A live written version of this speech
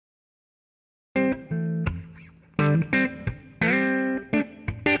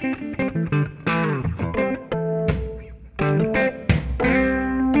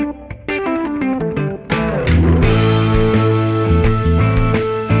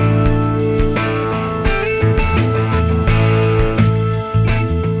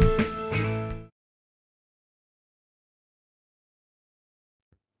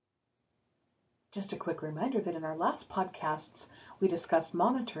Just a quick reminder that in our last podcasts, we discussed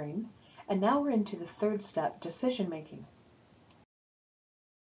monitoring, and now we're into the third step, decision making.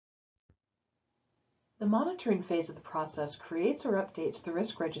 The monitoring phase of the process creates or updates the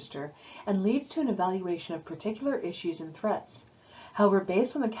risk register and leads to an evaluation of particular issues and threats. However,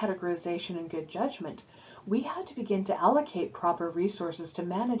 based on the categorization and good judgment, we had to begin to allocate proper resources to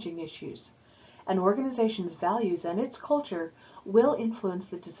managing issues. An organization's values and its culture will influence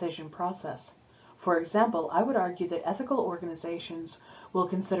the decision process. For example, I would argue that ethical organizations will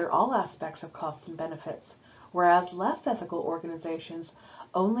consider all aspects of costs and benefits, whereas less ethical organizations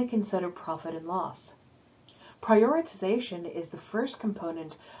only consider profit and loss. Prioritization is the first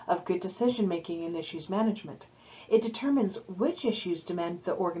component of good decision-making in issues management. It determines which issues demand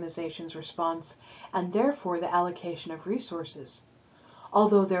the organization's response and therefore the allocation of resources.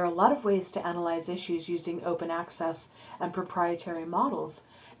 Although there are a lot of ways to analyze issues using open access and proprietary models,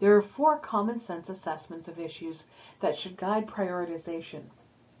 there are 4 common sense assessments of issues that should guide prioritization.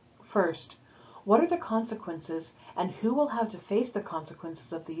 First, what are the consequences and who will have to face the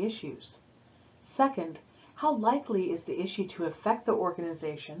consequences of the issues? Second, how likely is the issue to affect the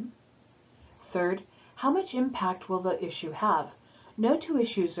organization? Third, how much impact will the issue have? No 2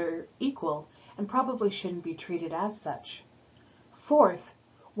 issues are equal and probably shouldn't be treated as such. Fourth,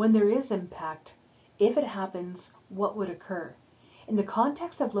 when there is impact, if it happens, what would occur? In the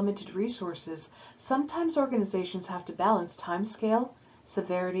context of limited resources, sometimes organizations have to balance timescale,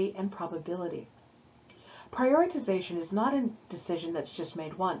 severity, and probability. Prioritization is not a decision that's just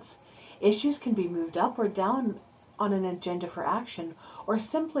made once. Issues can be moved up or down on an agenda for action, or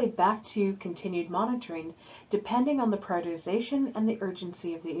simply back to continued monitoring, depending on the prioritization and the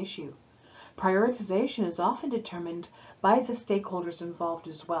urgency of the issue. Prioritization is often determined by the stakeholders involved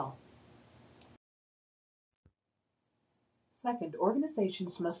as well. Second,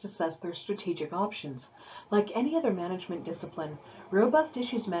 organizations must assess their strategic options. Like any other management discipline, robust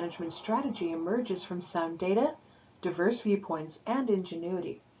issues management strategy emerges from sound data, diverse viewpoints, and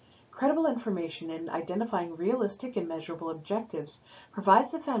ingenuity. Credible information in identifying realistic and measurable objectives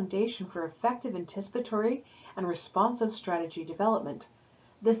provides the foundation for effective anticipatory and responsive strategy development.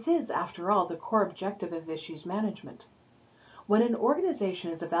 This is, after all, the core objective of issues management. When an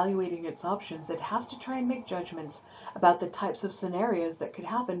organization is evaluating its options, it has to try and make judgments about the types of scenarios that could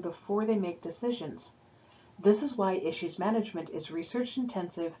happen before they make decisions. This is why issues management is research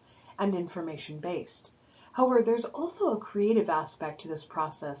intensive and information based. However, there's also a creative aspect to this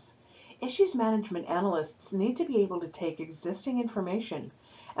process. Issues management analysts need to be able to take existing information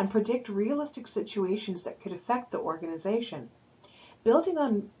and predict realistic situations that could affect the organization. Building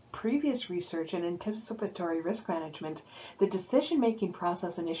on previous research and anticipatory risk management, the decision-making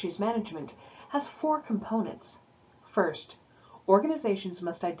process in issues management has 4 components. First, organizations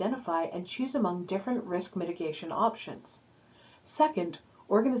must identify and choose among different risk mitigation options. Second,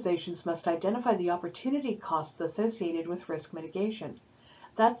 organizations must identify the opportunity costs associated with risk mitigation.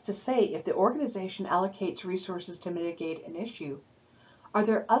 That's to say, if the organization allocates resources to mitigate an issue, are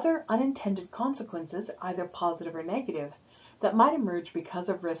there other unintended consequences, either positive or negative, that might emerge because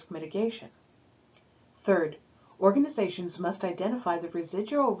of risk mitigation? Third, organizations must identify the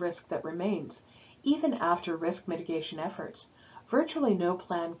residual risk that remains, even after risk mitigation efforts. Virtually no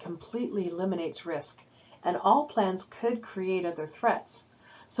plan completely eliminates risk, and all plans could create other threats.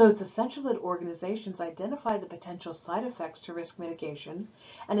 So it's essential that organizations identify the potential side effects to risk mitigation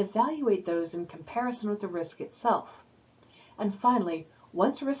and evaluate those in comparison with the risk itself. And finally,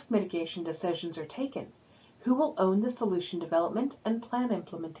 once risk mitigation decisions are taken, who will own the solution development and plan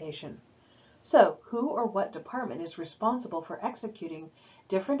implementation? So, who or what department is responsible for executing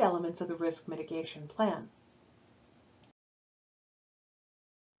different elements of the risk mitigation plan?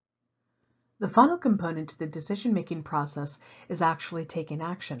 The final component to the decision-making process is actually taking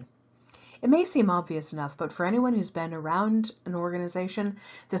action. It may seem obvious enough, but for anyone who's been around an organization,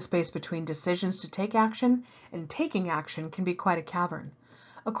 the space between decisions to take action and taking action can be quite a cavern.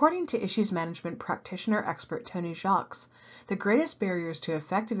 According to issues management practitioner expert Tony Jacques, the greatest barriers to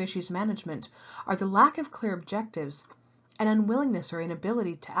effective issues management are the lack of clear objectives and unwillingness or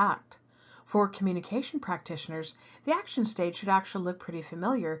inability to act. For communication practitioners, the action stage should actually look pretty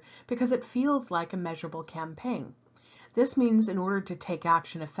familiar because it feels like a measurable campaign. This means in order to take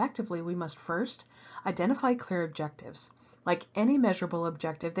action effectively, we must first identify clear objectives. Like any measurable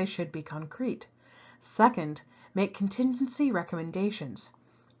objective, they should be concrete. Second, make contingency recommendations.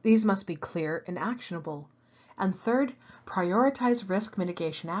 These must be clear and actionable. And third, prioritize risk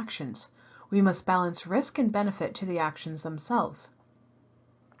mitigation actions. We must balance risk and benefit to the actions themselves.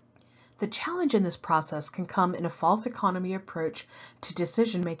 The challenge in this process can come in a false economy approach to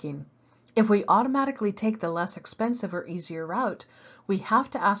decision making. If we automatically take the less expensive or easier route, we have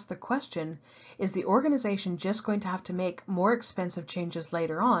to ask the question, is the organization just going to have to make more expensive changes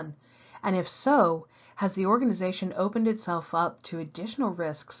later on? And if so, has the organization opened itself up to additional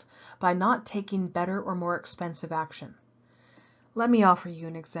risks by not taking better or more expensive action? Let me offer you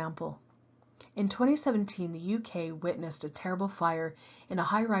an example. In 2017, the UK witnessed a terrible fire in a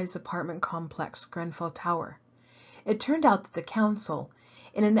high-rise apartment complex, Grenfell Tower. It turned out that the council,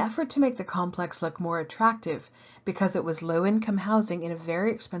 in an effort to make the complex look more attractive because it was low-income housing in a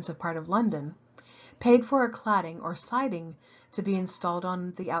very expensive part of London, paid for a cladding or siding to be installed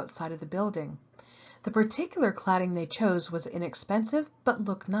on the outside of the building. The particular cladding they chose was inexpensive but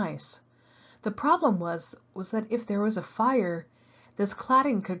looked nice. The problem was that if there was a fire, this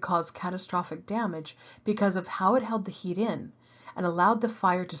cladding could cause catastrophic damage because of how it held the heat in and allowed the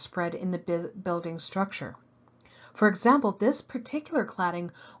fire to spread in the building structure. For example, this particular cladding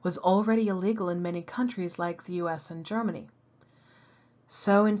was already illegal in many countries like the US and Germany.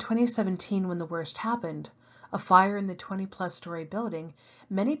 So in 2017, when the worst happened, a fire in the 20-plus story building,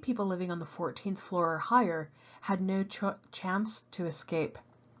 many people living on the 14th floor or higher had no chance to escape.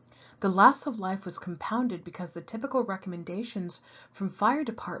 The loss of life was compounded because the typical recommendations from fire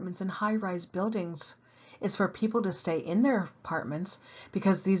departments in high-rise buildings is for people to stay in their apartments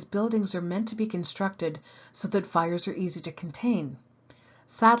because these buildings are meant to be constructed so that fires are easy to contain.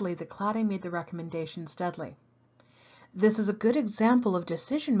 Sadly, the cladding made the recommendations deadly. This is a good example of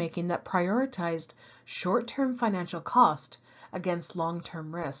decision-making that prioritized short-term financial cost against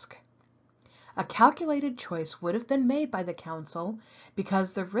long-term risk. A calculated choice would have been made by the council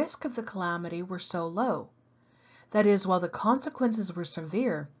because the risk of the calamity were so low. That is, while the consequences were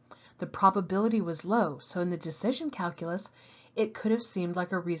severe, the probability was low, so in the decision calculus, it could have seemed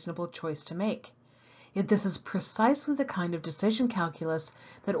like a reasonable choice to make. Yet this is precisely the kind of decision calculus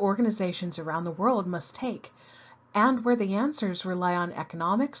that organizations around the world must take, and where the answers rely on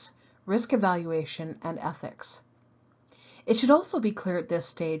economics, risk evaluation, and ethics. It should also be clear at this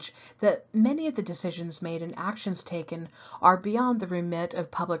stage that many of the decisions made and actions taken are beyond the remit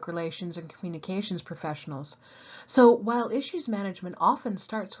of public relations and communications professionals. So while issues management often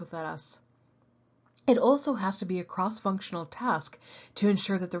starts with us, it also has to be a cross-functional task to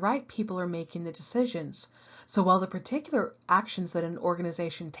ensure that the right people are making the decisions. So while the particular actions that an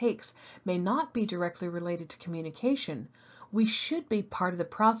organization takes may not be directly related to communication, we should be part of the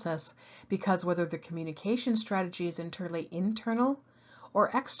process because whether the communication strategy is entirely internal or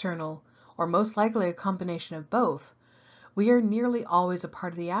external, or most likely a combination of both, we are nearly always a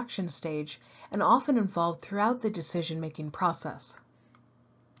part of the action stage and often involved throughout the decision-making process.